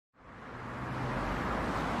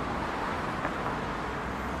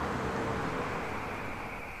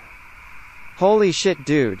Holy shit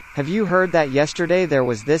dude, have you heard that yesterday there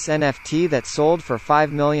was this NFT that sold for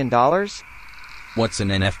 $5 million? What's an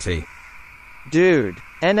NFT? Dude,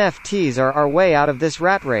 NFTs are our way out of this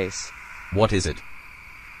rat race. What is it?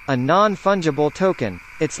 A non-fungible token.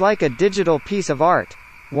 It's like a digital piece of art.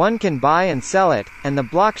 One can buy and sell it, and the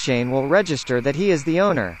blockchain will register that he is the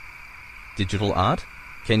owner. Digital art?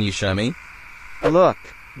 Can you show me? Look,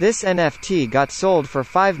 this NFT got sold for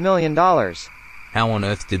 $5 million. How on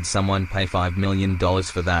earth did someone pay $5 million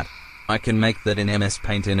for that? I can make that in MS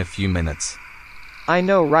Paint in a few minutes. I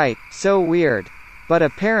know, right? So weird. But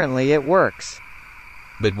apparently it works.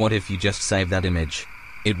 But what if you just save that image?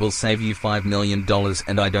 It will save you $5 million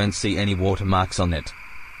and I don't see any watermarks on it.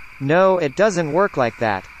 No, it doesn't work like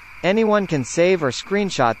that. Anyone can save or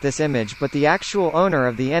screenshot this image, but the actual owner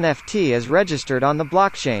of the NFT is registered on the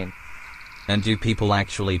blockchain. And do people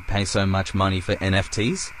actually pay so much money for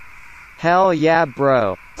NFTs? Hell yeah,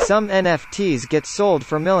 bro. Some NFTs get sold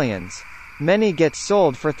for millions. Many get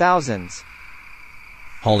sold for thousands.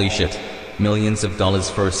 Holy shit. Millions of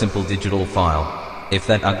dollars for a simple digital file. If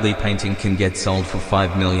that ugly painting can get sold for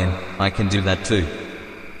 $5 million, I can do that too.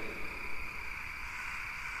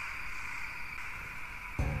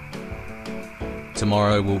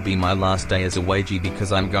 Tomorrow will be my last day as a wagey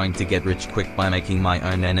because I'm going to get rich quick by making my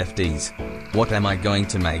own NFTs. What am I going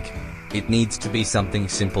to make? It needs to be something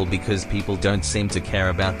simple because people don't seem to care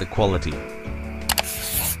about the quality.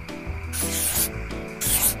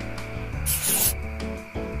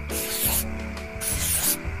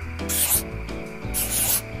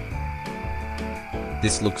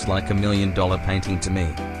 This looks like $1 million painting to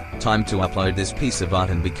me. Time to upload this piece of art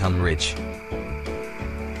and become rich.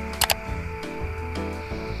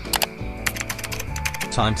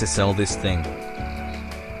 Time to sell this thing.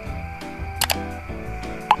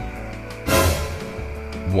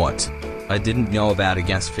 What? I didn't know about a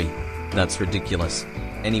gas fee. That's ridiculous.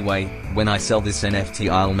 Anyway, when I sell this NFT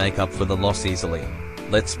I'll make up for the loss easily.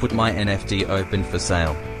 Let's put my NFT open for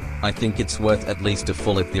sale. I think it's worth at least a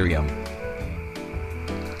full Ethereum.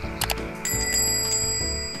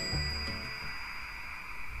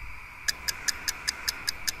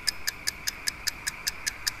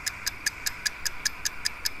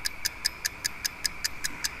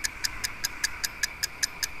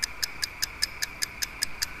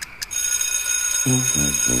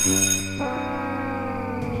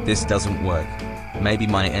 This doesn't work. Maybe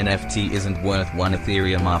my NFT isn't worth 1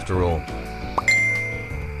 Ethereum after all.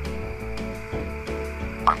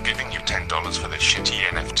 I'm giving you $10 for this shitty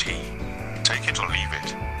NFT. Take it or leave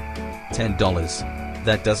it. $10?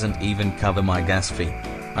 That doesn't even cover my gas fee.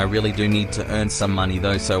 I really do need to earn some money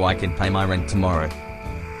though so I can pay my rent tomorrow.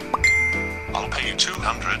 I'll pay you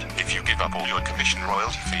 $200 if you give up all your commission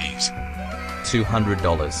royalty fees.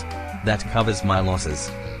 $200. That covers my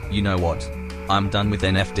losses. You know what? I'm done with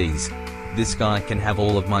NFTs. This guy can have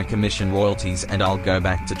all of my commission royalties and I'll go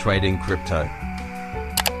back to trading crypto.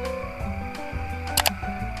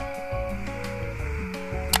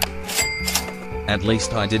 At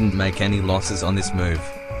least I didn't make any losses on this move.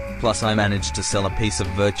 Plus I managed to sell a piece of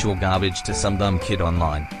virtual garbage to some dumb kid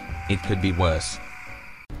online. It could be worse.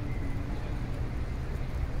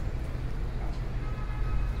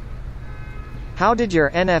 How did your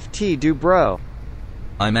NFT do, bro?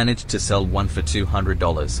 I managed to sell one for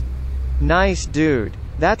 $200. Nice, dude.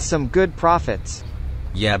 That's some good profits.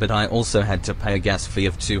 Yeah, but I also had to pay a gas fee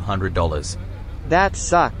of $200. That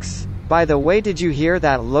sucks. By the way, did you hear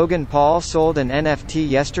that Logan Paul sold an NFT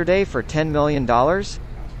yesterday for $10 million?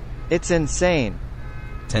 It's insane.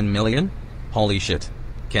 10 million? Holy shit.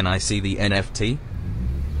 Can I see the NFT?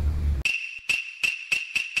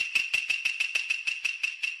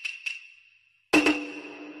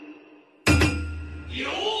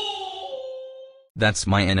 That's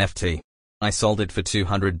my NFT. I sold it for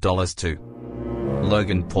 $200 to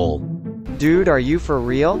Logan Paul. Dude, are you for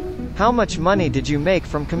real? How much money did you make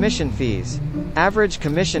from commission fees? Average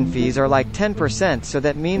commission fees are like 10%, so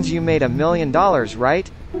that means you made $1 million,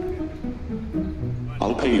 right?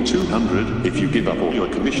 I'll pay you $200 if you give up all your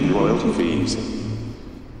commission royalty fees.